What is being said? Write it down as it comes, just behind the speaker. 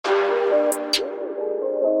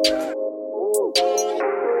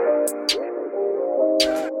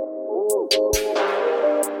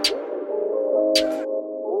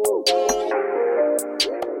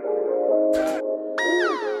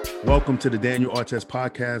Welcome to the Daniel Artest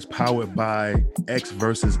podcast, powered by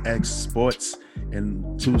XvsX Sports and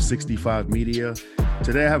 265 Media.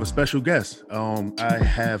 Today I have a special guest. I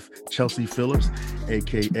have Chelsea Phillips,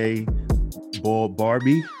 aka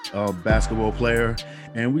Barbie, a basketball player,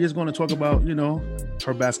 and we're just going to talk about,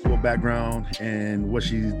 her basketball background and what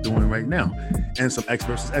she's doing right now, and some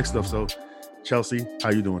XvsX stuff. So, Chelsea, how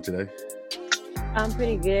you doing today? I'm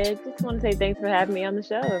pretty good. Just want to say thanks for having me on the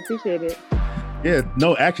show. I appreciate it. Yeah,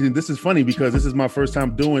 no, actually, this is funny because this is my first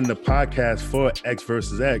time doing the podcast for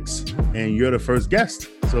XvsX, and you're the first guest.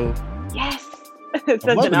 So yes, it's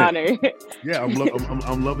such an honor. Yeah,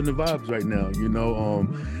 I'm loving the vibes right now.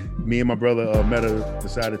 Me and my brother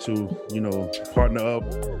decided to, partner up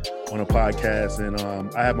on a podcast, and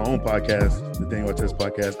I have my own podcast, the Daniel Artest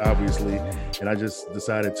podcast, obviously, and I just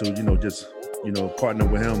decided to, partner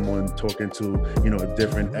with him on talking to,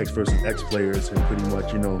 different XvsX players and pretty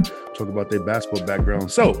much, talk about their basketball background.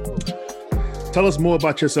 So tell us more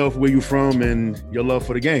about yourself, where you're from, and your love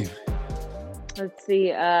for the game. Let's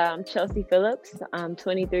see. I'm Chelsea Phillips. I'm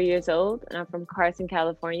 23 years old, and I'm from Carson,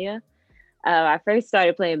 California. I first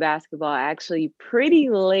started playing basketball actually pretty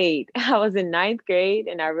late. I was in 9th grade,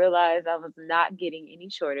 and I realized I was not getting any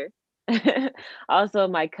shorter. Also,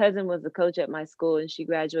 my cousin was a coach at my school, and she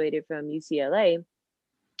graduated from UCLA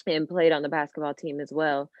and played on the basketball team as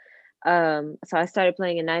well. So I started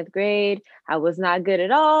playing in 9th grade. I was not good at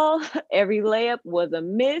all. Every layup was a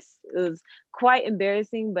miss. It was quite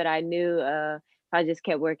embarrassing, but I knew if I just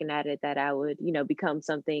kept working at it that I would, become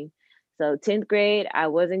something. So 10th grade, I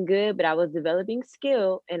wasn't good, but I was developing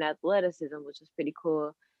skill and athleticism, which was pretty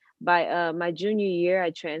cool. By my junior year,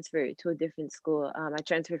 I transferred to a different school. I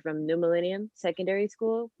transferred from New Millennium Secondary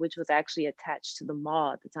School, which was actually attached to the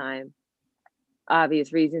mall at the time.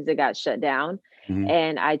 Obvious reasons, it got shut down. Mm-hmm.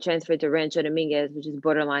 And I transferred to Rancho Dominguez, which is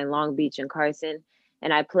borderline Long Beach and Carson.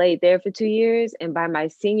 And I played there for 2 years. And by my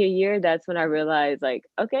senior year, that's when I realized,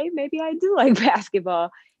 okay, maybe I do like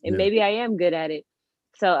basketball and maybe I am good at it.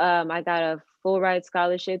 So I got a full ride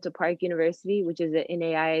scholarship to Park University, which is an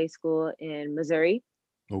NAIA school in Missouri.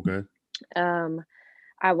 Okay.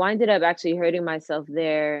 I winded up actually hurting myself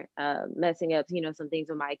there, messing up, some things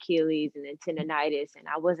with my Achilles and then tendonitis. And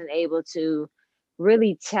I wasn't able to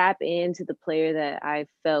really tap into the player that I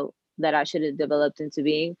felt that I should have developed into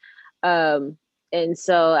being. And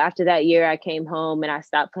so after that year, I came home and I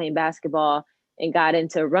stopped playing basketball and got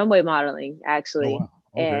into runway modeling, actually. Oh, wow.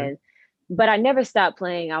 Okay. But I never stopped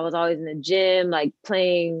playing. I was always in the gym,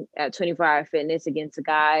 playing at 24 Hour Fitness against the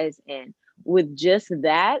guys. And with just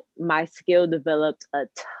that, my skill developed a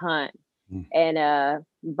ton. Mm. And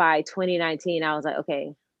by 2019, I was like,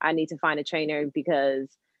 okay, I need to find a trainer because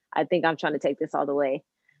I think I'm trying to take this all the way.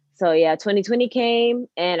 So 2020 came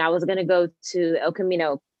and I was going to go to El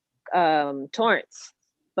Camino, Torrance,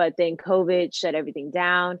 but then COVID shut everything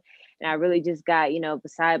down. And I really just got,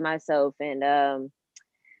 beside myself. And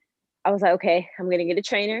I was like, okay, I'm going to get a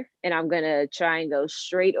trainer and I'm going to try and go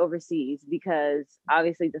straight overseas because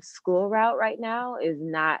obviously the school route right now is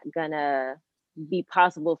not going to be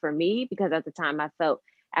possible for me because at the time I felt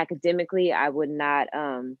academically I would not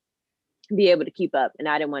be able to keep up and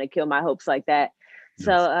I didn't want to kill my hopes like that. Yes.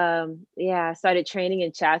 So, I started training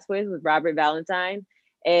in Chatsworth with Robert Valentine.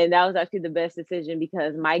 And that was actually the best decision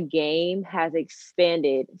because my game has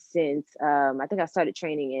expanded since I think I started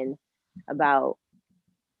training in about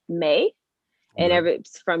May. And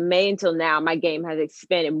from May until now, my game has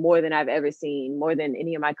expanded more than I've ever seen, more than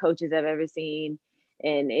any of my coaches have ever seen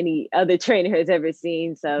and any other trainer has ever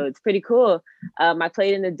seen. So it's pretty cool. I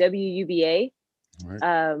played in the WUBA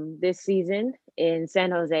this season in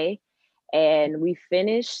San Jose. And we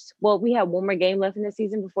finished, we had one more game left in the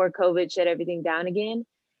season before COVID shut everything down again.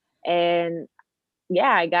 And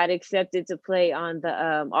I got accepted to play on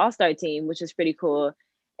the All-Star team, which was pretty cool.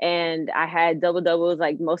 And I had double-doubles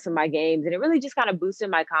most of my games. And it really just kind of boosted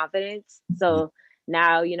my confidence. So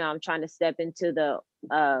now, I'm trying to step into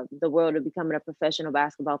the world of becoming a professional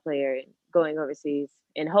basketball player and going overseas.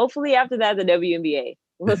 And hopefully after that, the WNBA.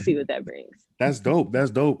 We'll see what that brings. That's dope.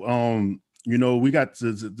 We got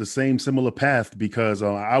the same similar path because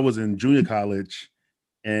I was in junior college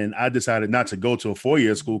and I decided not to go to a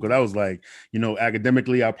 4-year school because I was like,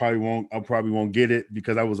 academically, I probably won't get it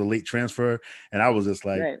because I was a late transfer. And I was just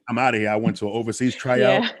like, right. I'm out of here. I went to an overseas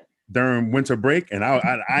tryout during winter break and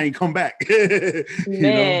I ain't come back.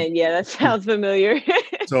 Man, that sounds familiar.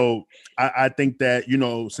 So I think that,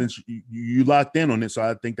 since you locked in on it, so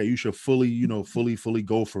I think that you should fully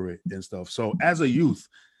go for it and stuff. So as a youth,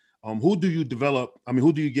 who do you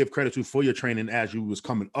give credit to for your training as you was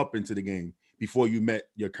coming up into the game before you met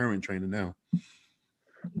your current trainer now?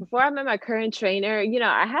 Before I met my current trainer,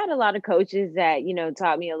 I had a lot of coaches that,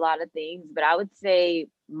 taught me a lot of things, but I would say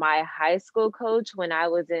my high school coach when I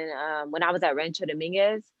was at Rancho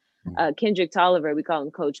Dominguez, Kendrick Tolliver, we call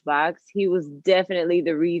him Coach Box. He was definitely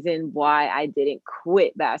the reason why I didn't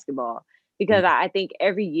quit basketball. Because I think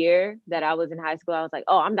every year that I was in high school, I was like,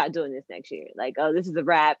 oh, I'm not doing this next year. Like, oh, this is a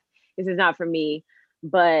wrap. This is not for me.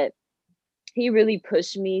 But he really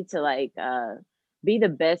pushed me to be the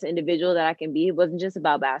best individual that I can be. It wasn't just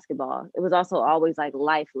about basketball. It was also always like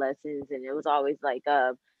life lessons, and it was always like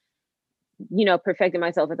perfecting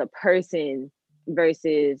myself as a person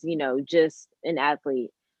versus, just an athlete.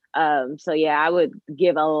 So yeah, I would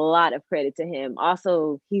give a lot of credit to him.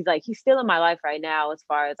 Also, he's still in my life right now as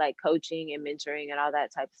far as like coaching and mentoring and all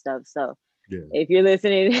that type of stuff. So Yeah. if you're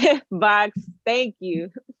listening, Box, thank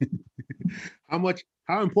you.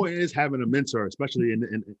 How important is having a mentor, especially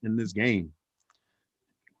in this game?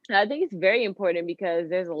 I think it's very important because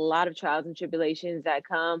there's a lot of trials and tribulations that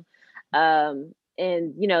come. And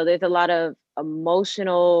there's a lot of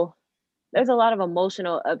emotional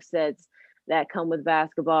upsets that come with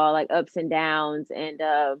basketball, like ups and downs. And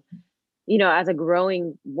as a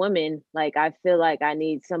growing woman, like I feel like I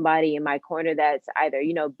need somebody in my corner that's either,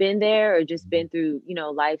 been there or just been through,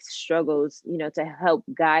 life's struggles, to help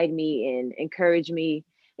guide me and encourage me,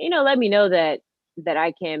 let me know that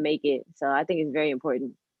I can make it. So I think it's very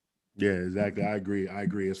important. Yeah, exactly. I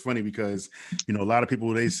agree. It's funny because, a lot of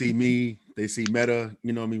people, they see me, they see Meta,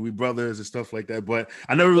 I mean, we brothers and stuff like that, but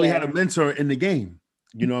I never really had Yeah. a mentor in the game.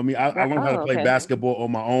 I mean, I learned how to Oh, play okay. basketball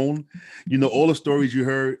on my own. All the stories you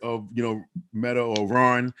heard of, Meta or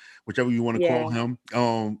Ron, whichever you want to call Yeah.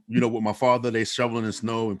 him, with my father, they shoveling in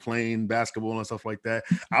snow and playing basketball and stuff like that.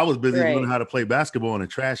 I was busy learning Right. how to play basketball in a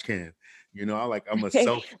trash can. I'm a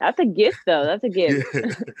self That's a gift though. That's a gift.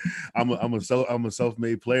 yeah, I'm a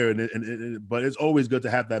self-made player, but it's always good to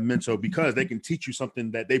have that mentor because they can teach you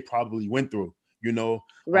something that they probably went through. Um,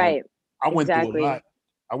 Right. I went through a Exactly. lot.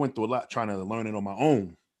 I went through a lot trying to learn it on my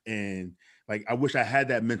own, and like I wish I had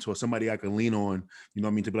that mentor, somebody I could lean on.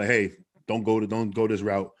 To be like, hey, don't go this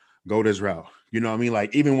route, go this route.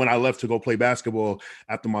 Like even when I left to go play basketball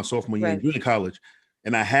after my sophomore year in Right. junior college,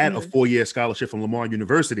 and I had a Hmm. 4-year scholarship from Lamar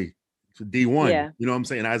University to D1. Yeah. You know what I'm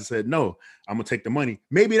saying? I said, no, I'm gonna take the money.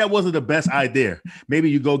 Maybe that wasn't the best idea. Maybe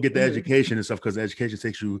you go get the Hmm. education and stuff because the education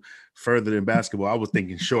takes you further than basketball. I was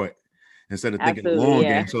thinking short instead of thinking the Absolutely. long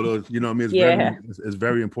Yeah. game. So those, I mean, Yeah. it's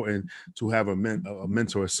very important to have a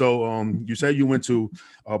mentor. So you said you went to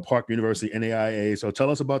Park University, NAIA. So tell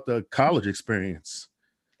us about the college experience.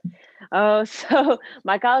 Oh, so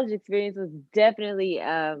my college experience was definitely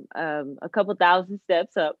a couple thousand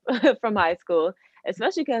steps up from high school,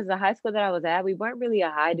 especially because the high school that I was at, we weren't really a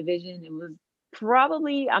high division. It was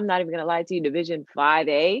probably, I'm not even gonna lie to you, Division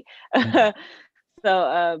 5A. Mm,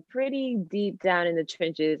 So pretty deep down in the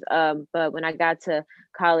trenches. But when I got to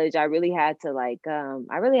college, I really had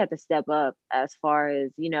to step up as far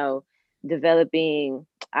as, developing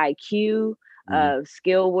IQ, mm,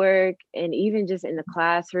 skill work, and even just in the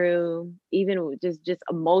classroom, even with just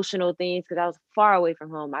emotional things, because I was far away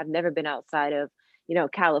from home. I've never been outside of,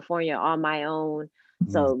 California on my own.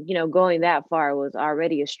 mm, So, going that far was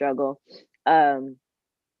already a struggle. Um,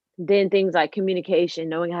 then things like communication,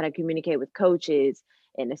 knowing how to communicate with coaches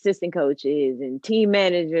and assistant coaches and team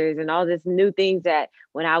managers and all this new things that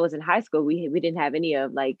when I was in high school we didn't have any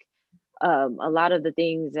of, like a lot of the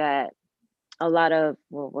things that a lot of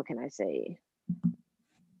well, what can I say?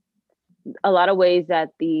 A lot of ways that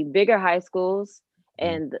the bigger high schools mm,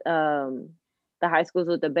 and the high schools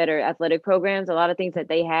with the better athletic programs, a lot of things that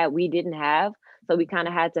they had, we didn't have. So we kind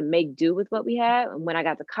of had to make do with what we had. And when I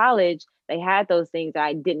got to college, they had those things that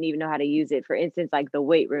I didn't even know how to use it. For instance, like the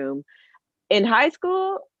weight room. In high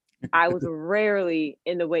school, I was rarely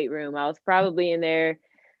in the weight room. I was probably in there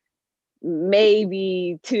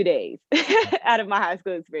maybe 2 days out of my high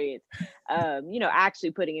school experience,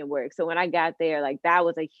 actually putting in work. So when I got there, like that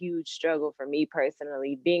was a huge struggle for me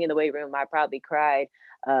personally. Being in the weight room, I probably cried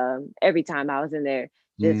every time I was in there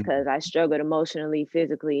just mm, because I struggled emotionally,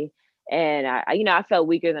 physically. And I felt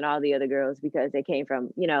weaker than all the other girls because they came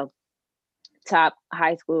from, top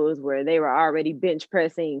high schools where they were already bench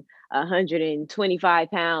pressing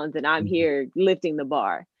 125 pounds and I'm mm, here lifting the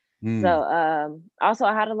bar. mm, So also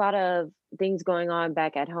I had a lot of things going on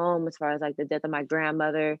back at home as far as like the death of my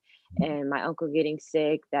grandmother and my uncle getting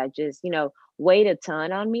sick that just, weighed a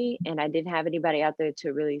ton on me, and I didn't have anybody out there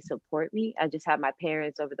to really support me. I just had my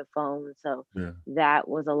parents over the phone. So yeah. that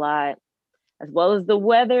was a lot, as well as the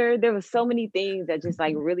weather. There was so many things that just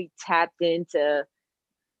like really tapped into,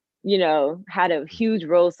 had a huge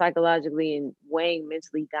role psychologically and weighing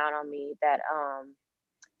mentally down on me that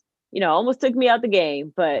almost took me out the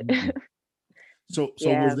game, but So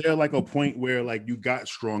yeah, was there like a point where like you got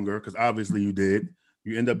stronger? Because obviously you did.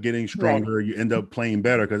 You end up getting right, stronger. You end up playing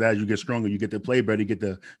better because as you get stronger, you get to play better. You get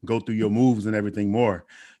to go through your moves and everything more.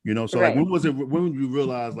 So like right. when was it? When you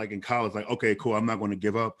realize like in college, like okay, cool, I'm not going to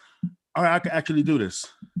give up. All right, I can actually do this.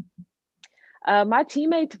 My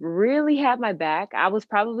teammates really had my back. I was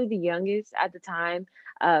probably the youngest at the time.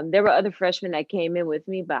 There were other freshmen that came in with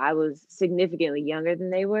me, but I was significantly younger than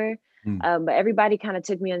they were. Mm, But everybody kind of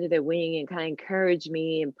took me under their wing and kind of encouraged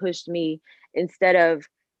me and pushed me instead of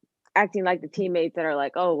acting like the teammates that are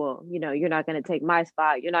like, oh, well, you're not going to take my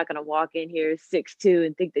spot. You're not going to walk in here 6'2"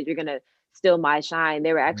 and think that you're going to steal my shine.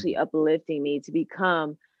 They were actually uplifting me to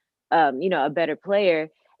become a better player.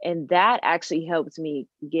 And that actually helped me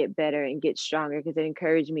get better and get stronger because it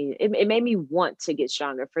encouraged me. It made me want to get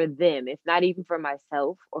stronger for them, if not even for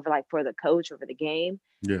myself or for the coach or for the game.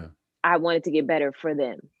 yeah. I wanted to get better for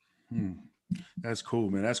them. Hmm. That's cool,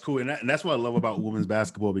 man. That's cool, and that's what I love about women's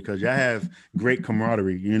basketball because y'all have great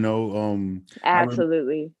camaraderie. I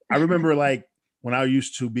Absolutely. I remember like when I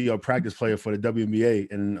used to be a practice player for the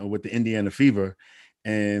WNBA and with the Indiana Fever,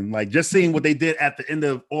 and like just seeing what they did at the end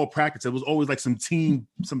of all practice, it was always like some team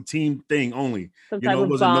thing only. Some type It of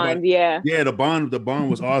wasn't nobody. bond. Yeah. Yeah, the bond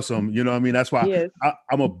was awesome. You know what I mean? That's why Yes.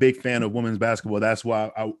 I'm a big fan of women's basketball. That's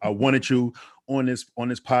why I wanted you on this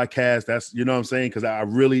podcast. That's what I'm saying because I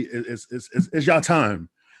really it's y'all time.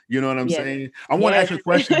 You know what I'm Yes. saying? I want to ask Yes. you a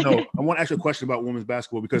question though. I want to ask you a question about women's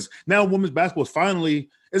basketball because now women's basketball is finally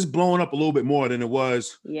it's blowing up a little bit more than it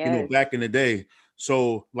was, Yes. back in the day.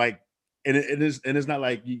 So like, and it's not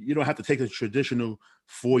like you don't have to take a traditional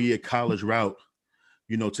 4-year college route,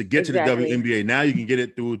 to get to the Exactly. WNBA. Now you can get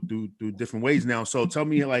it through different ways now. So tell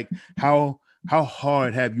me like how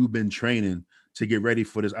hard have you been training to get ready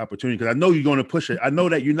for this opportunity? Because I know you're going to push it. I know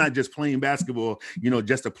that you're not just playing basketball,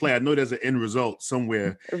 just to play. I know there's an end result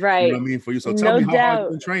somewhere, Right. what I mean, for you. So tell No me how hard you've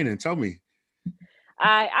doubt. been training. Tell me.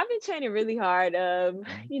 I've been training really hard.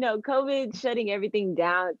 COVID shutting everything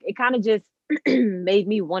down, it kind of just made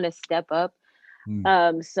me want to step up.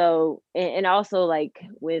 Mm, So and also like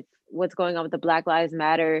with what's going on with the Black Lives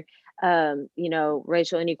Matter,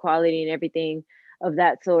 racial inequality and everything of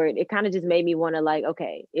that sort, it kind of just made me want to like,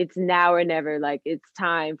 okay, it's now or never. Like it's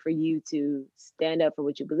time for you to stand up for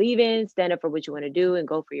what you believe in, stand up for what you want to do, and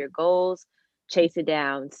go for your goals, chase it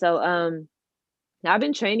down. So now, I've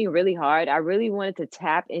been training really hard. I really wanted to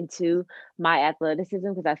tap into my athleticism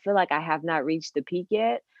because I feel like I have not reached the peak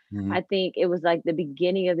yet. mhm. I think it was like the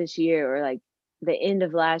beginning of this year or like the end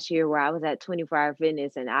of last year where I was at 24-hour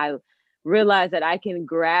fitness and I realized that I can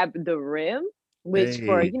grab the rim, which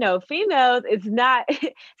for, Hey, females, it's not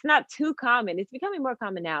it's not too common. It's becoming more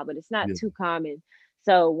common now, but it's not yeah, too common.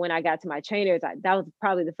 So when I got to my trainers, that was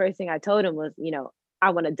probably the first thing I told him was, I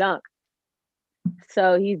want to dunk.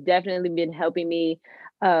 So he's definitely been helping me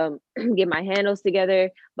get my handles together,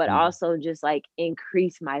 but mhm, also just like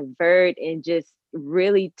increase my vert and just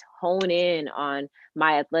really tone in on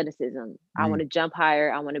my athleticism. I want mm, to jump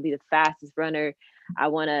higher. I want to be the fastest runner. I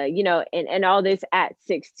want to, and all this at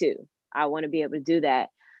 6'2". I want to be able to do that.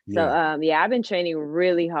 So yeah. yeah, I've been training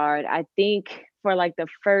really hard. I think for like the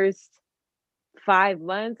first 5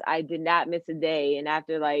 months, I did not miss a day. And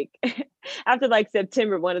after like after like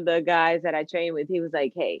September, one of the guys that I trained with, he was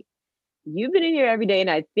like, "Hey, you've been in here every day, and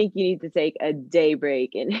I think you need to take a day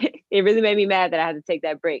break." And it really made me mad that I had to take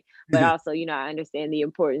that break. But also, I understand the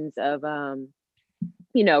importance of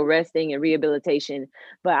resting and rehabilitation.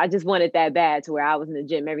 But I just wanted that bad to where I was in the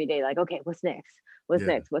gym every day, like, okay, what's next? What's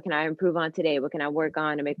Yeah. next? What can I improve on today? What can I work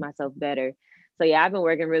on to make myself better? So yeah, I've been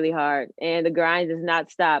working really hard and the grind does not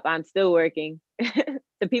stop. I'm still working.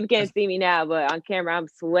 The people can't see me now, but on camera I'm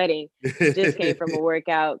sweating. Just came from a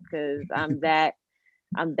workout because I'm that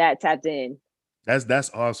tapped in. That's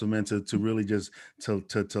awesome, man. To really just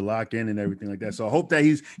to lock in and everything like that. So I hope that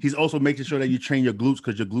he's also making sure that you train your glutes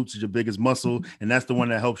because your glutes is your biggest muscle, and that's the one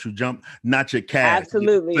that helps you jump, not your calves. You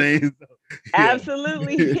know what Absolutely. I'm saying?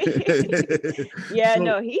 Absolutely. Yeah. Yeah, So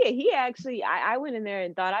no, he actually I went in there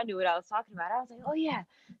and thought I knew what I was talking about. I was like, oh yeah,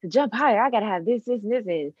 to jump higher, I gotta have this, and this.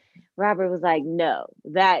 And Robert was like, no,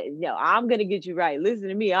 I'm gonna get you right. Listen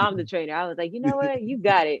to me, I'm the trainer. I was like, you know what, you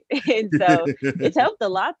got it. And so it's helped a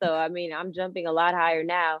lot though. I mean, I'm jumping a lot higher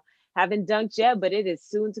now. Haven't dunked yet, but it is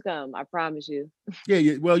soon to come. I promise you.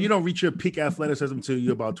 yeah. Well, you don't reach your peak athleticism until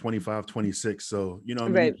you're about 25, 26. So, I mean,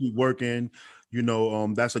 you Right. keep working,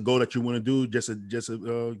 that's a goal that you want to do. Just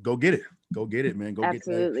go get it. Go get it, man.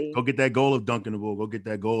 Absolutely. Go get that goal of dunking the ball. Go get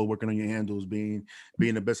that goal of working on your handles, being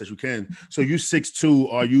the best that you can. So you 6'2",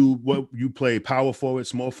 are you what you play power forward,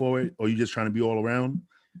 small forward, or you just trying to be all around?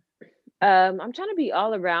 I'm trying to be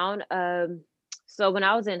all around. So when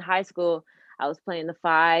I was in high school, I was playing the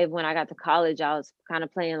five. When I got to college, I was kind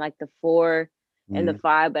of playing like the four and the Mm,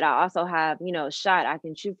 five, but I also have, shot. I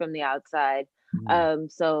can shoot from the outside.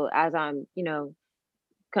 mm, So as I'm,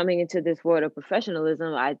 coming into this world of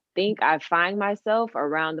professionalism, I think I find myself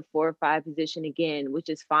around the 4 or 5 position again, which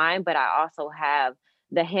is fine, but I also have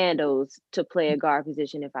the handles to play a guard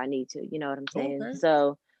position if I need to. You know what I'm saying? okay.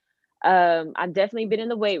 So I've definitely been in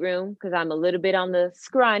the weight room because I'm a little bit on the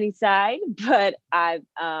scrawny side, but I'm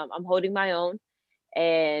holding my own,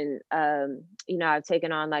 and I've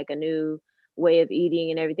taken on like a new way of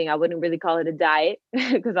eating and everything. I wouldn't really call it a diet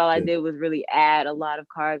because all I Yeah. did was really add a lot of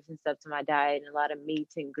carbs and stuff to my diet and a lot of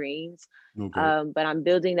meats and greens. Okay. But I'm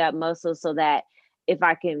building that muscle so that if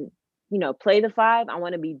I can, play the five, I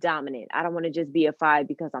want to be dominant. I don't want to just be a five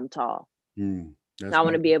because I'm tall. Mm, I that's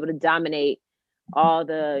want to nice. be able to dominate all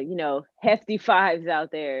the, hefty fives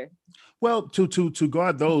out there. Well, to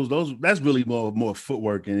guard those that's really more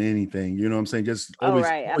footwork than anything. You know what I'm saying? Just Oh, always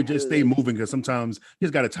right. always just stay Absolutely. moving because sometimes you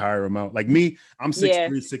just got to tire them out. Like me, I'm six Yeah.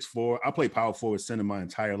 three, 6'4". I play power forward center my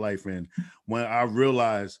entire life, and when I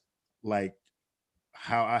realized like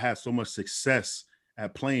how I had so much success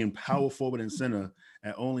at playing power forward and center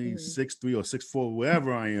at only Mhm. 6'3" or 6'4",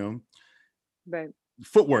 wherever I am, Right.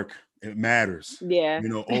 footwork, it matters. Yeah. You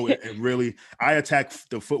know, it really, I attack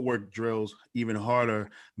the footwork drills even harder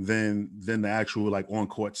than the actual like on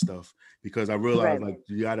court stuff, because I realized Right. like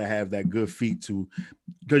you got to have that good feet to,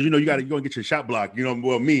 because you got to go and get your shot block,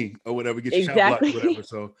 well, me or whatever, get your shot block or whatever. Exactly.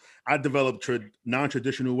 So I developed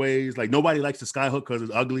non-traditional ways. Like nobody likes the sky hook because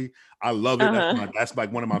it's ugly. I love it. Uh-huh. That's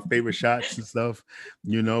like one of my favorite shots and stuff.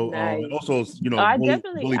 And Nice. also Oh, I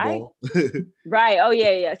definitely bully I ball. right. Oh,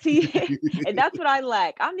 yeah, yeah. See, and that's what I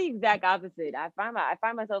lack. I'm the exact opposite. I find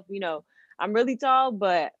myself, I'm really tall,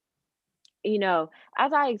 but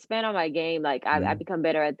as I expand on my game, like I Mhm. become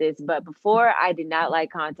better at this. But before I did not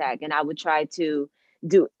like contact, and I would try to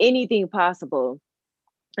do anything possible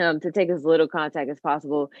to take as little contact as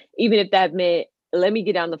possible, even if that meant let me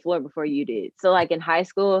get on the floor before you did. So like in high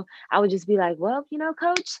school, I would just be like, well,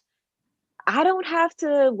 coach, I don't have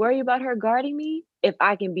to worry about her guarding me if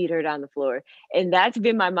I can beat her down the floor. And that's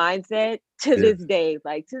been my mindset to Yeah. this day.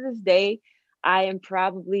 Like to this day, I am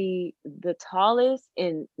probably the tallest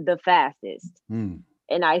and the fastest. Mm.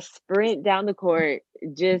 And I sprint down the court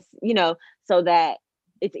just, so that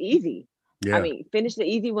it's easy. I Yeah. mean, finish the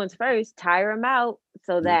easy ones first, tire them out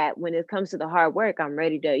so Yep. that when it comes to the hard work, I'm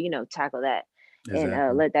ready to, tackle that and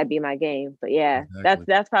Exactly. let that be my game. But yeah, that's Exactly.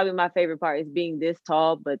 that's probably my favorite part is being this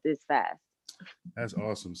tall but this fast. That's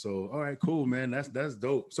awesome. So, all right, cool, man. That's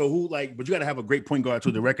dope. So, but you got to have a great point guard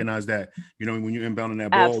too to recognize that. When you're inbounding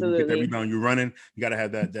that ball, you get that Absolutely. rebound, you're running. You got to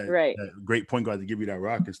have Right. that great point guard to give you that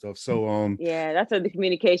rock and stuff. So, Yeah, that's where the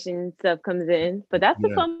communication stuff comes in. But that's the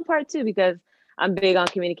yeah, fun part too, because I'm big on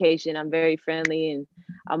communication. I'm very friendly and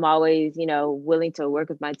I'm always, willing to work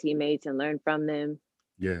with my teammates and learn from them.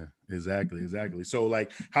 yeah, exactly. So,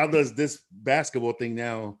 like, how does this basketball thing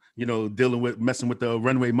now, dealing with messing with the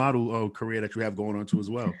runway model career that you have going on too as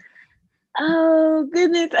well? Oh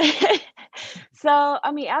goodness. So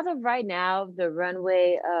I mean, as of right now, the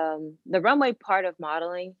runway part of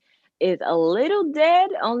modeling is a little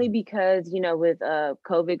dead only because, with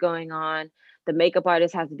COVID going on, the makeup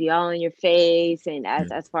artists have to be all in your face, and Yeah.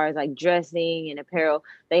 as far as like dressing and apparel,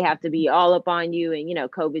 they have to be all up on you, and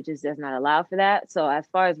COVID just does not allow for that. So as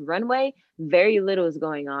far as runway, very little is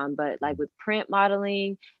going on, but like with print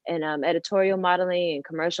modeling and editorial modeling and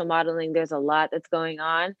commercial modeling, there's a lot that's going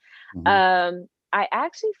on. Mm-hmm. I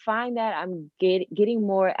actually find that I'm getting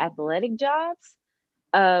more athletic jobs,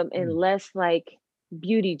 and less like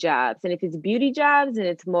beauty jobs. And if it's beauty jobs, then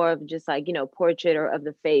it's more of just like, portrait or of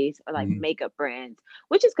the face or like Mm-hmm. makeup brands,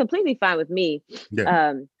 which is completely fine with me. Yeah.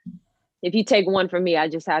 Um, if you take one from me, I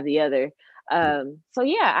just have the other. Yeah. So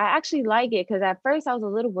yeah, I actually like it because at first I was a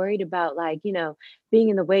little worried about like, being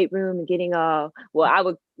in the weight room and getting all, well, I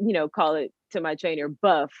would, call it to my trainer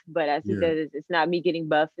buff, but as he Yeah. says, it's not me getting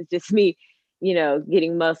buff, it's just me,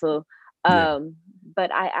 getting muscle. Yeah.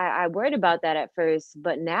 But I worried about that at first.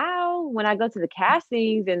 But now when I go to the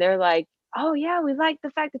castings and they're like, oh yeah, we like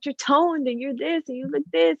the fact that you're toned and you're this and you look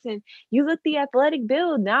this and you look the athletic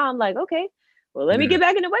build. Now I'm like, okay, well, let me Yeah. get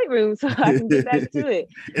back in the weight room so I can get back to it.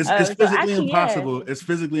 It's So physically actually, yeah, impossible. It's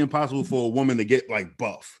physically impossible for a woman to get like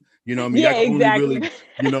buff. You know what I mean? Yeah, That can only really,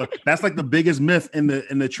 exactly. that's like the biggest myth in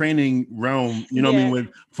the training realm. You know what I mean? Yeah,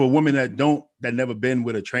 For women that never been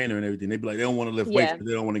with a trainer and everything, they be like, they don't want to lift weights yeah, because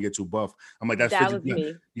they don't want to get too buff. I'm like, that's that was you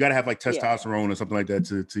me. got to have like Yeah, testosterone or something like that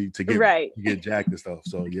to get right. jacked and stuff.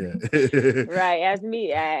 So yeah. Right. As me,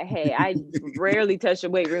 hey, I rarely touch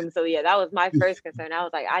the weight room. So yeah, that was my first concern. I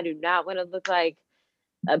was like, I do not want to look like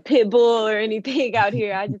a pit bull or anything out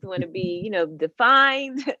here. I just want to be,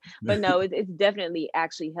 defined. But no, it's definitely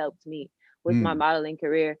actually helped me with my Mm, modeling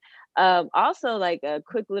career. Also, like a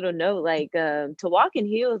quick little note, like to walk in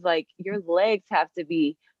heels, like your legs have to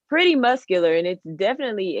be pretty muscular, and it's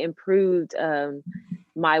definitely improved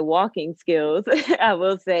my walking skills, I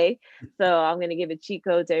will say. So I'm gonna give a cheat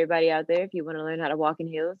code to everybody out there. If you want to learn how to walk in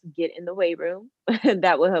heels, get in the weight room.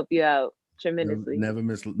 That will help you out tremendously. never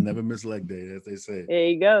miss leg day, as they say. There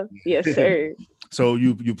you go. Yes, sir. So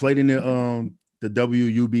you played in the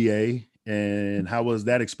WUBA, and how was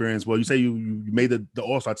that experience? Well, you say you made the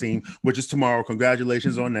All-Star team, which is tomorrow.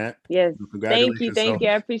 Congratulations on that. Yes. Thank you. Congratulations. So Thank you.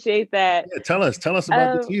 I appreciate that. yeah, tell us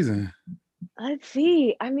about the Um, season. let's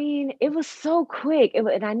see. I mean, it was so quick.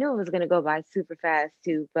 And I know it was gonna go by super fast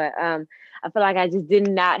too, but I feel like I just did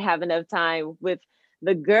not have enough time with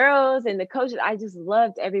the girls and the coaches. I just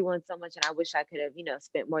loved everyone so much, and I wish I could have,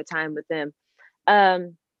 spent more time with them.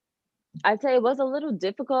 Um, I'd say it was a little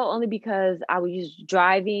difficult only because I was just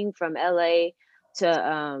driving from LA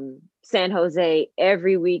to San Jose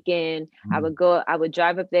every weekend. Mm, I would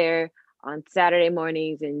drive up there on Saturday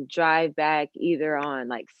mornings and drive back either on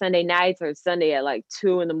like Sunday nights or Sunday at like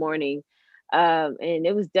 2 in the morning. And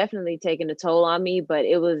it was definitely taking a toll on me, but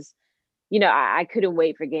it was, I couldn't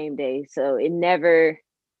wait for game day. So it never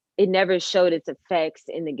showed its effects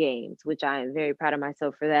in the games, which I am very proud of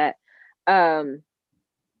myself for that. Um,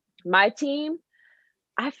 my team,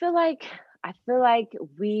 I feel like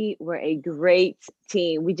we were a great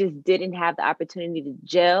team. We just didn't have the opportunity to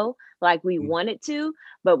gel like we mm, wanted to.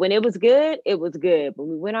 But when it was good, it was good. When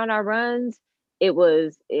we went on our runs, we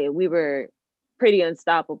were pretty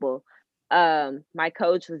unstoppable. My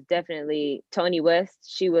coach was definitely Tony West.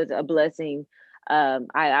 She was a blessing.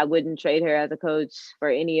 I wouldn't trade her as a coach for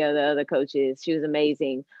any of the other coaches. She was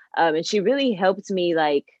amazing. And she really helped me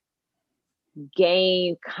like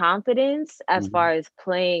gain confidence as mhm, far as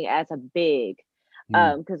playing as a big.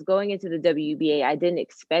 mm, Because going into the WBA, I didn't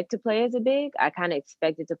expect to play as a big. I kind of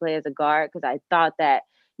expected to play as a guard because I thought that,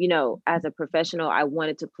 as a professional, I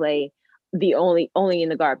wanted to play the only in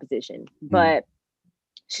the guard position. mm. But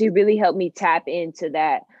she really helped me tap into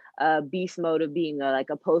that beast mode of being like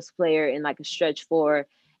a post player and like a stretch four.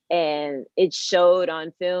 And it showed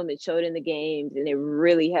on film, it showed in the games, and it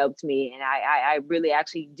really helped me. And I really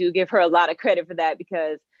actually do give her a lot of credit for that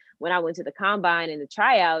because when I went to the combine and the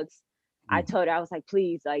tryouts, I told her, I was like,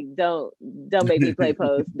 please, like, don't make me play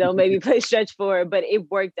post, don't make me play stretch four. But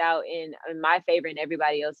it worked out in my favor and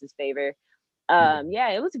everybody else's favor. Yeah,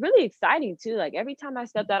 it was really exciting too. Like every time I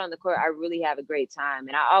stepped out on the court, I really have a great time.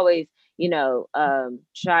 And I always,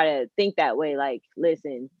 try to think that way. Like,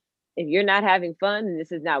 listen, if you're not having fun, then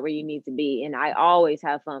this is not where you need to be. And I always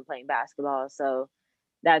have fun playing basketball. So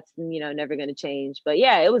that's, never going to change. But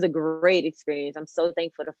yeah, it was a great experience. I'm so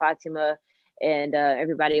thankful to Fatima and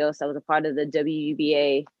everybody else that was a part of the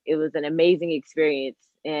WUBA. It was an amazing experience.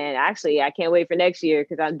 And actually, I can't wait for next year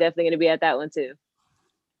because I'm definitely going to be at that one too.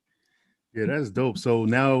 Yeah, that's dope. So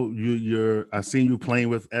now you're I seen you playing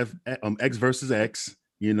with XvsX.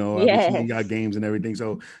 I've been seeing Yes. y'all games and everything.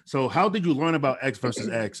 So how did you learn about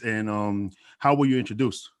XvsX, and how were you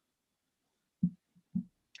introduced?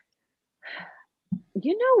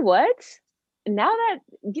 You know what? Now that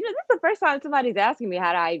this is the first time somebody's asking me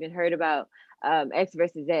how I even heard about X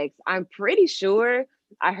versus X. I'm pretty sure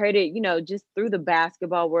I heard it, just through the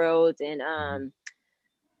basketball world. And Mhm.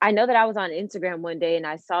 I know that I was on Instagram one day and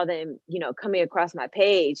I saw them, coming across my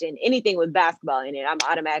page, and anything with basketball in it, I'm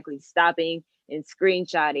automatically stopping and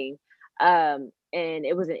screenshotting. And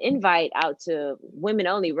it was an invite out to women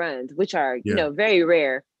only runs, which are, Yeah. very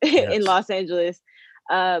rare in Yes. Los Angeles.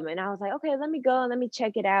 And I was like, okay, let me go and let me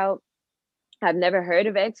check it out. I've never heard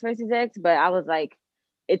of X versus X, but I was like,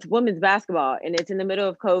 it's women's basketball and it's in the middle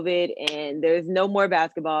of COVID and there's no more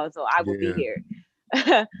basketball, so I will be Yeah.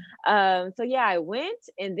 here. So yeah, I went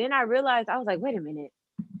and then I realized I was like, wait a minute,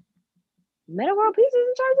 Meta World Peace is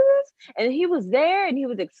in charge of this? And he was there and he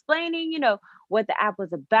was explaining, what the app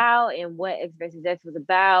was about and what X versus X was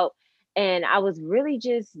about. And I was really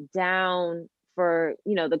just down for,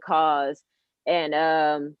 the cause. And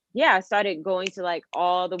yeah, I started going to like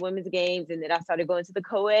all the women's games, and then I started going to the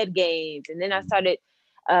co-ed games, and then I started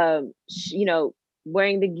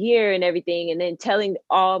wearing the gear and everything, and then telling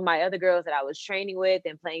all my other girls that I was training with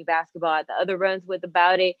and playing basketball at the other runs with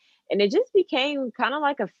about it. And it just became kind of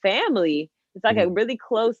like a family. It's like a really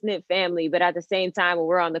close knit family, but at the same time, when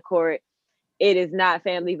we're on the court, it is not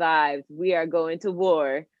family vibes. We are going to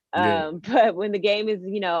war. Yeah. But when the game is,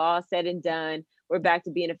 all said and done, we're back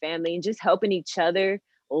to being a family and just helping each other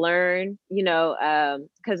learn,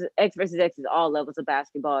 because XvsX is all levels of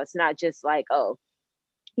basketball. It's not just like, oh,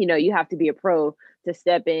 you have to be a pro to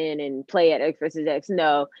step in and play at XvsX.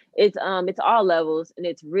 No, it's all levels, and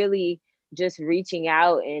it's really just reaching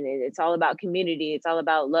out, and it's all about community. It's all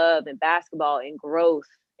about love and basketball and growth,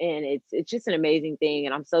 and it's just an amazing thing.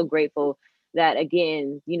 And I'm so grateful that,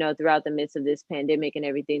 again, throughout the midst of this pandemic and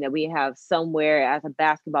everything, that we have somewhere as a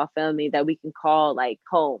basketball family that we can call like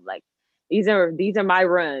home. Like these are my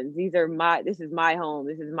runs. This is my home.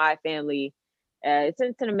 This is my family. It's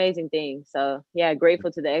an amazing thing. So yeah,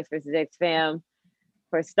 grateful to the XvsX fam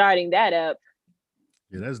for starting that up.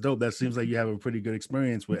 Yeah, that's dope. That seems like you have a pretty good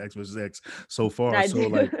experience with XvsX so far. I So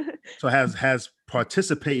do. has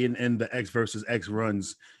participating in the XvsX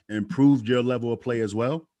runs improved your level of play as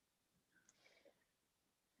well?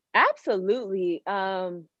 Absolutely.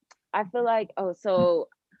 I feel like, so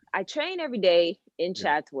I train every day in Yeah.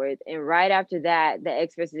 Chatsworth, and right after that, the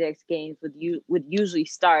XvsX games would usually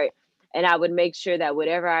start, and I would make sure that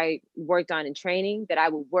whatever I worked on in training, that I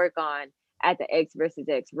would work on at the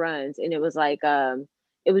XvsX runs. And it was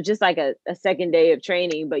just like a second day of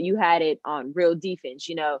training, but you had it on real defense.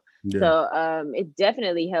 Yeah. So it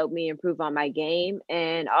definitely helped me improve on my game.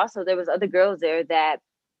 And also there was other girls there that,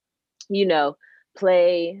 you know,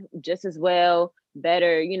 play just as well,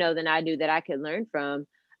 better, than I do, that I could learn from.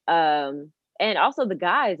 And also the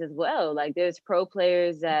guys as well. Like there's pro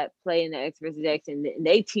players that play in the XvsX, and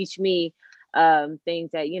they teach me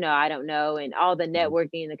things that, I don't know, and all the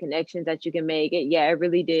networking and the connections that you can make. It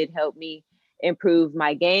really did help me improve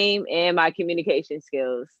my game and my communication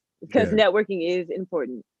skills, because Yeah. networking is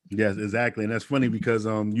important. Yes, exactly. And that's funny because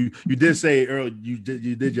you did say earlier, you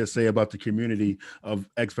did just say about the community of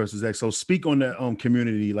XvsX. So speak on that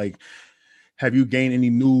community. Like, have you gained any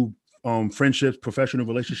new friendships, professional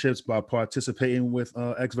relationships by participating with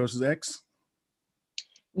XvsX?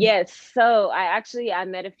 Yes. So I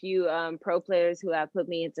met a few pro players who have put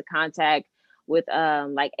me into contact with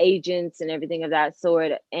like agents and everything of that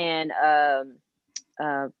sort, and uh,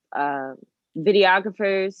 uh,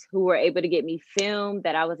 videographers who were able to get me film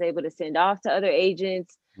that I was able to send off to other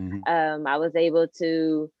agents. Mm-hmm. I was able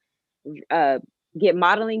to uh, get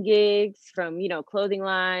modeling gigs from, clothing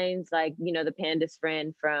lines like, the Panda's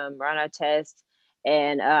friend from Ron Artest.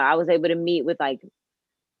 And I was able to meet with like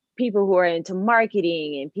people who are into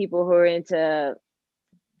marketing and people who are into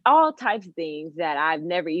all types of things that I've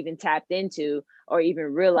never even tapped into or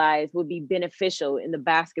even realized would be beneficial in the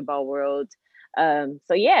basketball world.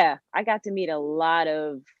 So yeah, I got to meet a lot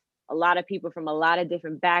of people from a lot of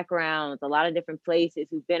different backgrounds, a lot of different places,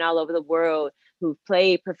 who've been all over the world, who've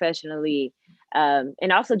played professionally,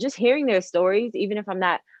 and also just hearing their stories, even if I'm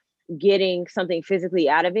not getting something physically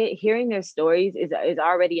out of it, hearing their stories is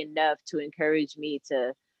already enough to encourage me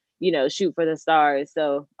to, shoot for the stars.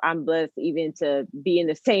 So I'm blessed even to be in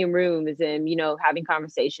the same room as them, having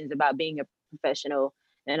conversations about being a professional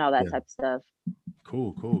and all that Yeah. type of stuff.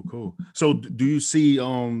 Cool. So do you see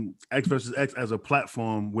XvsX as a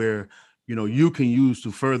platform where you can use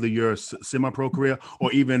to further your semi-pro career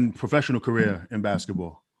or even professional career in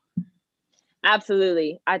basketball?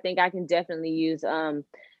 Absolutely. I think I can definitely use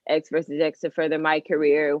XvsX to further my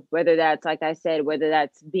career, whether that's, like I said, whether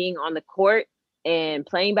that's being on the court and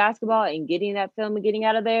playing basketball and getting that film and getting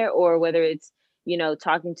out of there, or whether it's,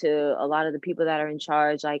 talking to a lot of the people that are in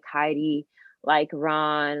charge, like Heidi, like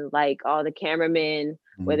Ron, like all the cameramen,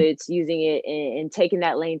 whether Mhm. it's using it and taking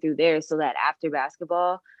that lane through there so that after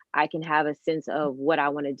basketball, I can have a sense of what I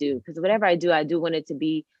want to do. Because whatever I do want it to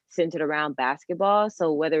be centered around basketball.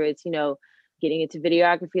 So whether it's, getting into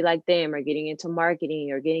videography like them, or getting into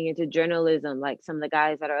marketing, or getting into journalism like some of the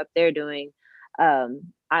guys that are up there doing,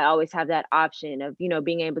 I always have that option of,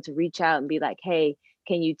 being able to reach out and be like, hey,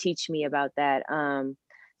 can you teach me about that?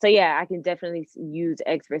 So yeah, I can definitely use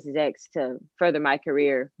XvsX to further my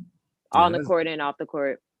career Yeah, on the court and off the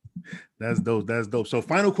court. that's dope. That's dope. So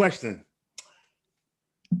final question.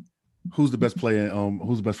 Who's the best player?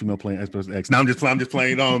 Who's the best female player in XvsX? No, I'm just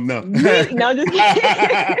playing. No. Me? No, I'm just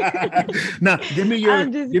kidding. Now, give me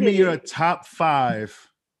I'm just your kidding. top five.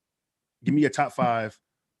 Give me your top five,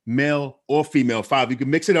 male or female. Five. You can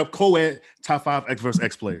mix it up. Co-ed. Top five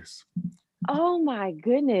XvsX players. Oh my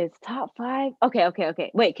goodness. Top five.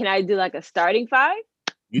 Okay. Wait, can I do like a starting five?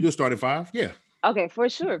 You do start at five. Yeah. Okay, for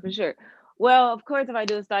sure. Well, of course, if I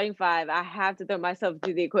do a starting five, I have to throw myself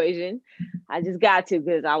into the equation. I just got to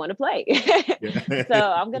because I want to play. So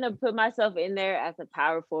Yeah. I'm gonna put myself in there as a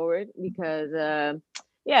power forward because,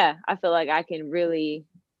 yeah, I feel like I can really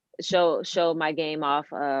show my game off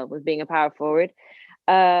with being a power forward.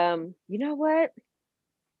 You know what?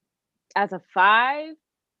 As a five,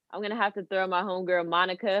 I'm gonna have to throw my homegirl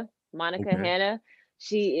Monica Okay. Hanna.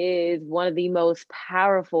 She is one of the most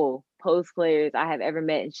powerful post players I have ever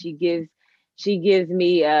met, and she gives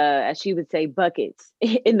me as she would say buckets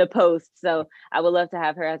in the post. So I would love to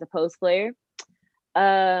have her as a post player.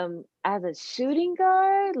 As a shooting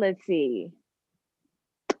guard, let's see.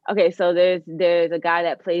 Okay, so there's a guy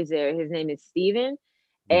that plays there. His name is Steven,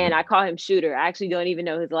 and Okay. I call him Shooter. I actually don't even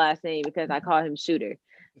know his last name because I call him Shooter.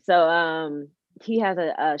 So he has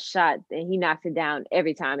a shot and he knocks it down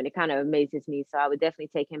every time, and it kind of amazes me. So I would definitely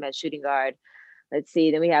take him as shooting guard. Let's see.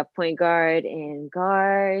 Then we have point guard and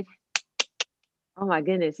guard. Oh my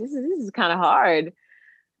goodness, this is kind of hard.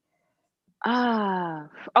 Ah,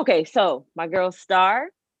 okay. So my girl Star,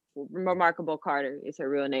 Remarkable Carter is her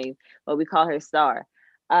real name, but we call her Star.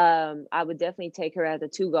 I would definitely take her as a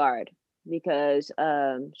two guard because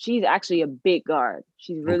she's actually a big guard.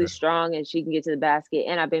 She's really Okay. strong and she can get to the basket.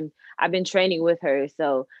 And I've been training with her.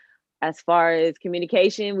 So as far as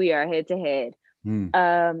communication, we are head to head.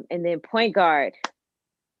 Mm. And then point guard.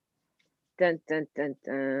 Dun dun dun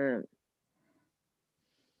dun.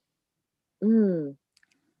 Mm,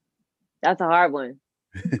 that's a hard one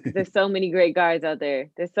because there's so many great guards out there.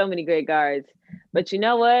 There's so many great guards. But you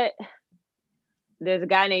know what? There's a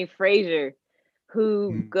guy named Frazier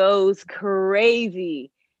who Mm. goes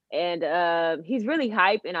crazy, and he's really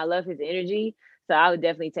hype, and I love his energy. So I would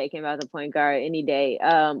definitely take him as a point guard any day.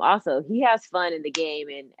 Also, he has fun in the game,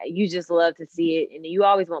 and you just love to see it. And you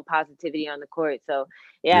always want positivity on the court. So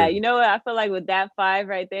yeah, Yeah. you know what? I feel like with that five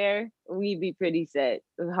right there, we'd be pretty set.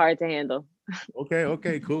 It's hard to handle. Okay.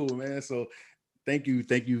 Okay. Cool, man. So thank you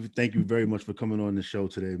very much for coming on the show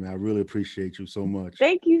today, man. I really appreciate you so much.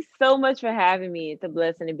 Thank you so much for having me. It's a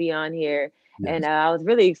blessing to be on here. And Yes. I was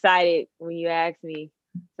really excited when you asked me.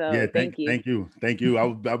 Yeah, So thank you. thank you.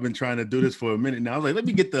 I've been trying to do this for a minute now. I was like, let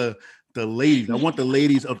me get the ladies. I want the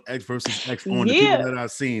ladies of X versus X on, the people Yeah. that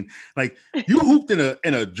I've seen. Like you hooped in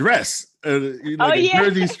a dress, Oh like a yeah.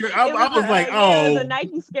 jersey skirt. I It was like, was a oh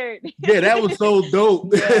Nike skirt. yeah, that was so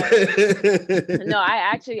dope. Yeah. No,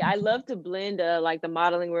 I love to blend like the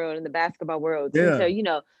modeling world and the basketball world since Yeah,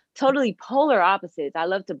 they're, totally polar opposites. I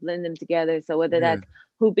love to blend them together. So whether yeah. that's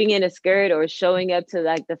hooping in a skirt or showing up to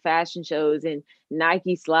like the fashion shows and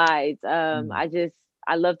Nike slides, Mm.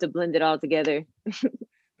 I love to blend it all together.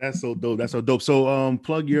 That's so dope. That's so dope. So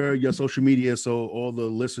plug your social media so all the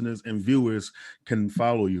listeners and viewers can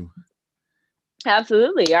follow you.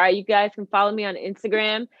 Absolutely. All right. You guys can follow me on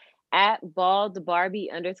Instagram at bald Barbie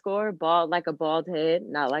underscore bald like a bald head,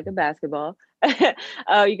 not like a basketball.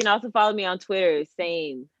 You can also follow me on Twitter,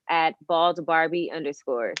 same at bald Barbie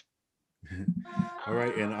underscore. All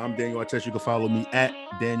right, and I'm Daniel Artest. You can follow me at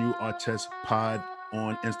Daniel Artest Pod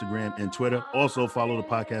on Instagram and Twitter. Also follow the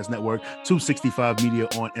podcast network 265 Media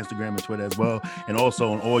on Instagram and Twitter as well. And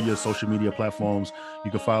also on all your social media platforms,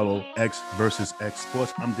 you can follow X versus X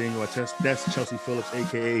Sports. I'm Daniel Artest. That's Chelsea Phillips,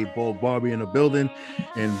 aka Bald Barbie in the building.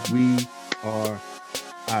 And we are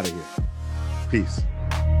out of here. Peace.